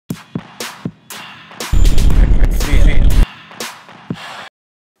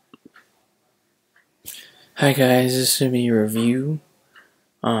Hi guys, this is going to be a review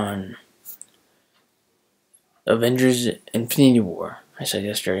on Avengers Infinity War. I said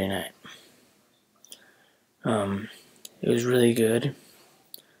yesterday night. It was really good.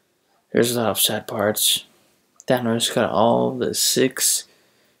 There's a lot of sad parts. Thanos got all the 6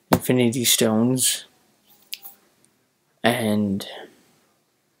 Infinity Stones, and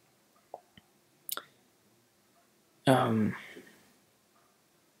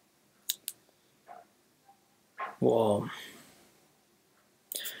well,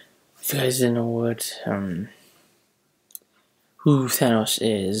 if you guys didn't know who Thanos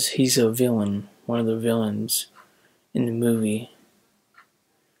is, he's a villain, one of the villains in the movie.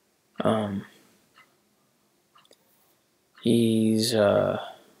 He's from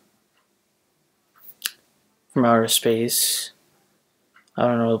outer space. I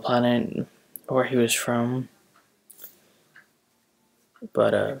don't know the planet where he was from,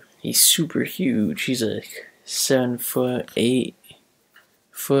 but he's super huge. He's like 7 foot, 8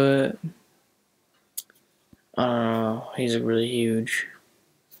 foot. I don't know. He's really huge.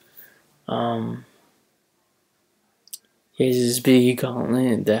 He has this big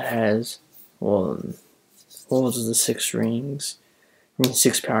gauntlet that has, well, holds the 6 rings. I mean,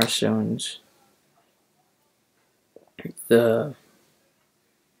 6 power stones. The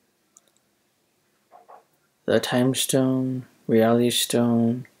time stone, reality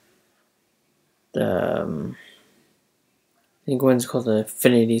stone. I think one's called the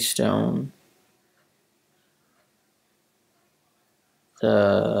Infinity Stone.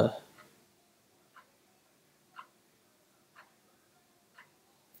 I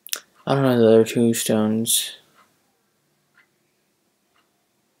don't know the other 2 stones.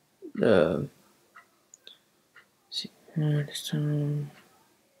 The stone.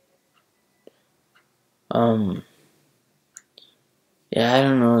 Yeah, I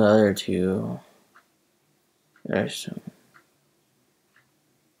don't know the other 2. There's some.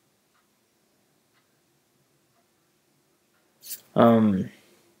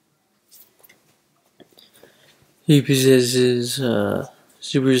 He possesses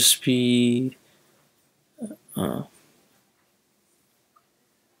super speed,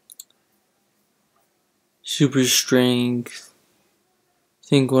 super strength. I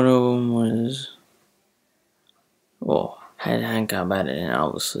think one of them was, well, I hadn't got about it, and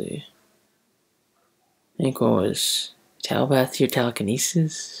obviously. I think one was telepathy or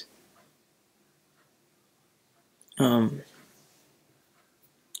telekinesis. Let's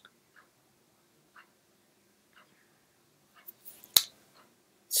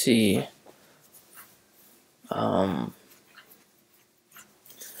see.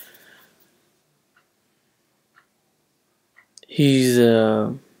 He's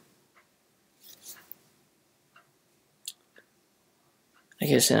I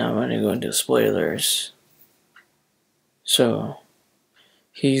guess now I'm gonna go into spoilers. So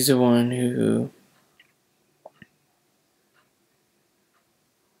he's the one who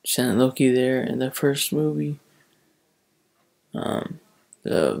sent Loki there in the first movie.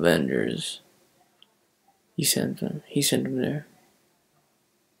 The Avengers. He sent him there.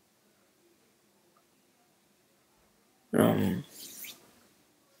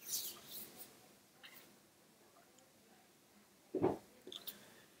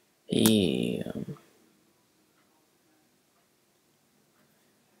 He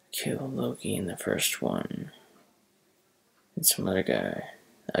killed Loki in the first one. And some other guy,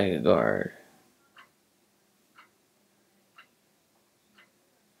 like a guard.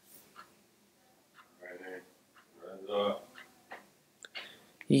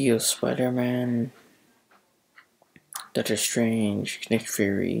 He killed Spider-Man, Doctor Strange, Nick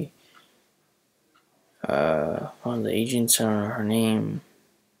Fury, one of the agents, I don't know her name.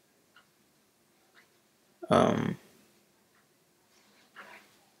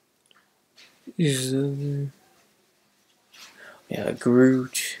 Yeah,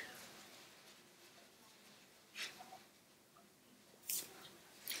 Groot.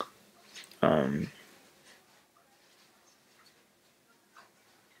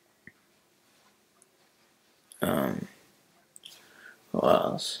 What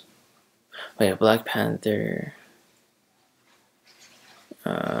else? Oh yeah, Black Panther.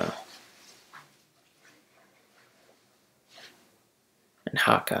 And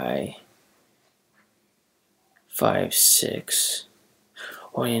Hawkeye. 5, 6.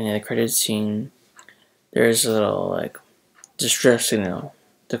 Oh yeah, in the credits scene, there's a little like distress signal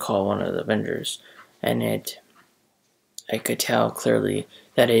to call one of the Avengers, and I could tell clearly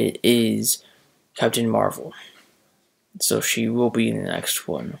that it is Captain Marvel. So she will be in the next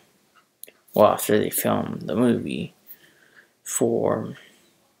one. Well, after they film the movie for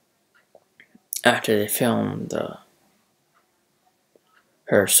after they filmed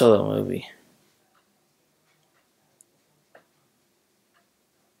her solo movie.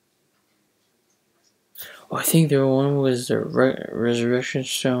 Oh, I think the one was the Resurrection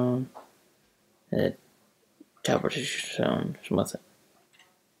Stone, and the Teleportation Stone, something like that.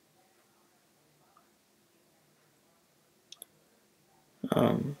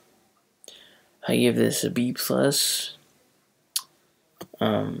 I give this a B+.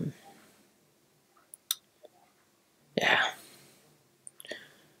 Yeah.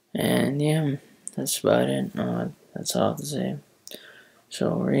 And yeah, that's about it. That's all I have to say.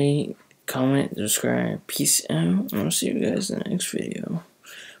 So rate, comment, subscribe, peace out, and I'll see you guys in the next video.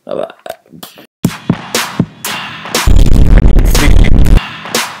 Bye bye.